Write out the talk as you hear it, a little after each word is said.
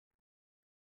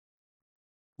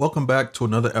Welcome back to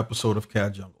another episode of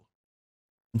CAD Jungle.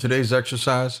 In today's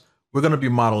exercise, we're going to be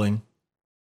modeling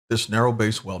this narrow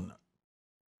base weld nut.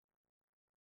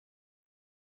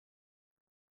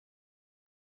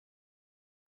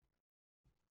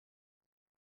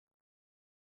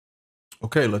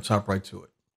 Okay, let's hop right to it.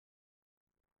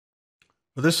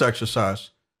 For this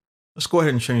exercise, let's go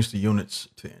ahead and change the units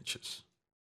to inches.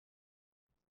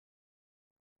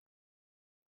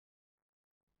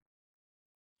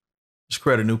 Let's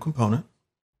create a new component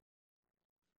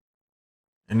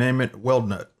and name it weld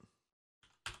nut.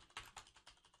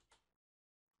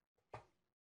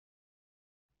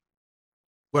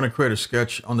 We're going to create a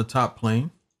sketch on the top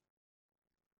plane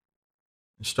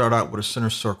and start out with a center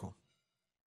circle.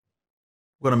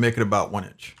 We're going to make it about 1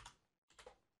 inch.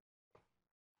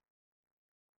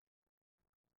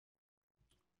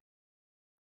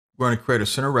 We're going to create a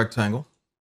center rectangle.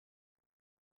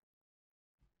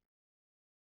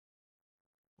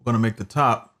 We're going to make the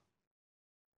top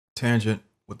tangent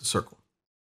with the circle.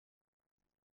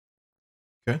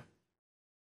 Okay.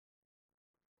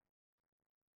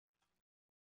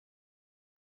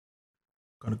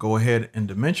 Going to go ahead and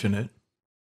dimension it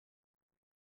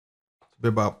to be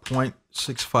about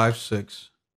 0.656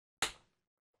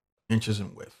 inches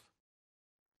in width.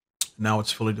 Now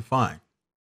it's fully defined.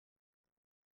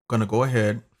 I'm going to go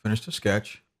ahead, finish the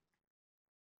sketch.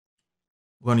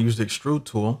 We're going to use the extrude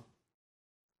tool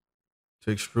to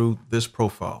extrude this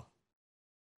profile.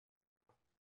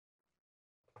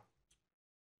 I'm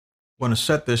going to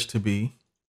set this to be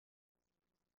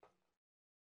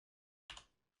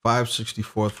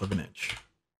 5/64 of an inch.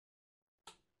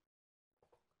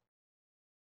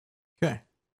 Okay.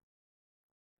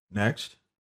 Next,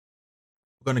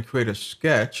 we're going to create a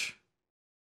sketch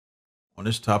on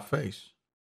this top face.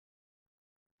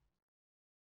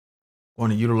 We're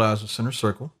going to utilize a center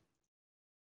circle.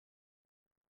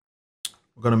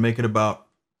 We're going to make it about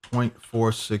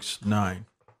 0.469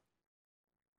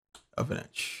 of an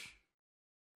inch.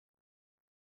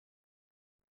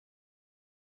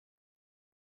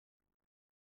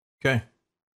 Okay,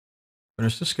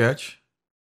 finish the sketch.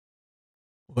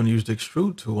 We're going to use the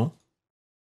extrude tool.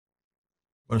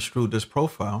 We're going to extrude this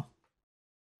profile.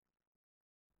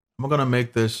 And we're going to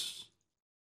make this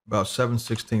about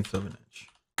 7/16 of an inch.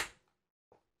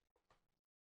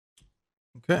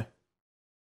 Okay.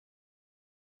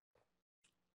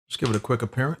 Let's give it a quick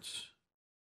appearance.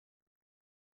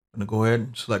 I'm going to go ahead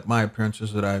and select my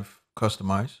appearances that I've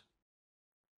customized.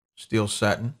 Steel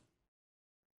satin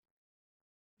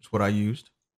is what I used.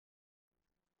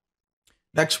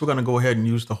 Next, we're going to go ahead and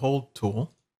use the hold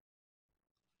tool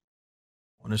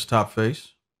on this top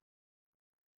face.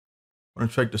 We're going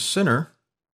to take the center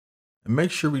and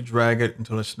make sure we drag it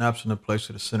until it snaps into place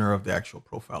to the center of the actual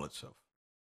profile itself.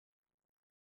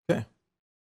 Okay.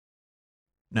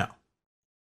 Now,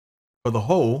 for the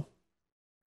hole,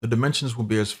 the dimensions will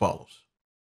be as follows.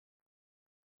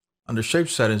 Under shape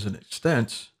settings and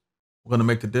extents, we're going to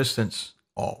make the distance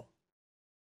all.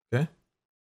 Okay.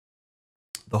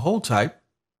 The hole type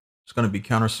is going to be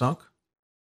countersunk.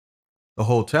 The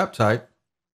hole tap type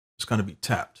is going to be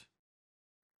tapped.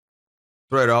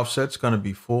 Thread offset is going to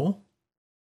be full,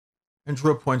 and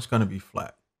drill point is going to be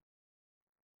flat.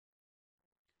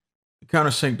 The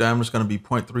countersink diameter is going to be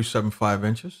 0.375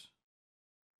 inches.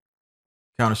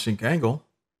 Countersink angle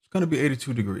is going to be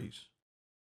 82 degrees.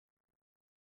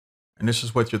 And this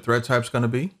is what your thread type is going to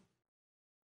be.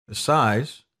 The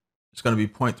size is going to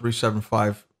be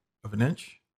 0.375 of an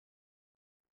inch.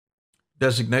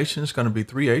 Designation is going to be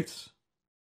 3/8.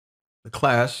 The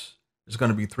class is going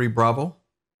to be 3 Bravo.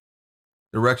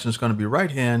 Direction is going to be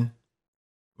right hand.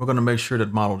 We're going to make sure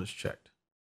that model is checked.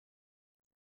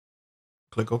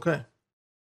 Click OK.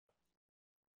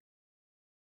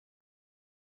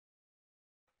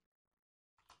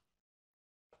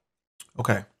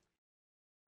 Okay.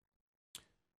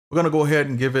 We're going to go ahead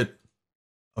and give it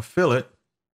a fillet.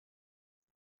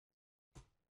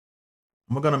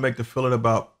 And we're going to make the fillet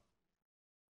about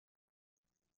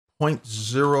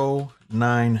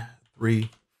 0.0935.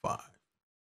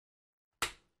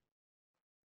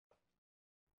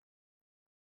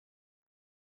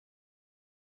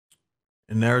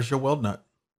 And there's your weld nut.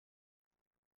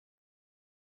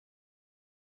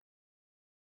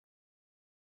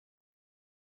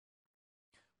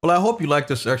 Well, I hope you liked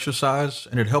this exercise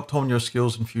and it helped hone your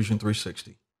skills in Fusion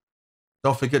 360.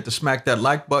 Don't forget to smack that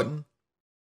like button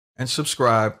and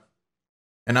subscribe,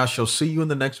 and I shall see you in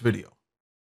the next video.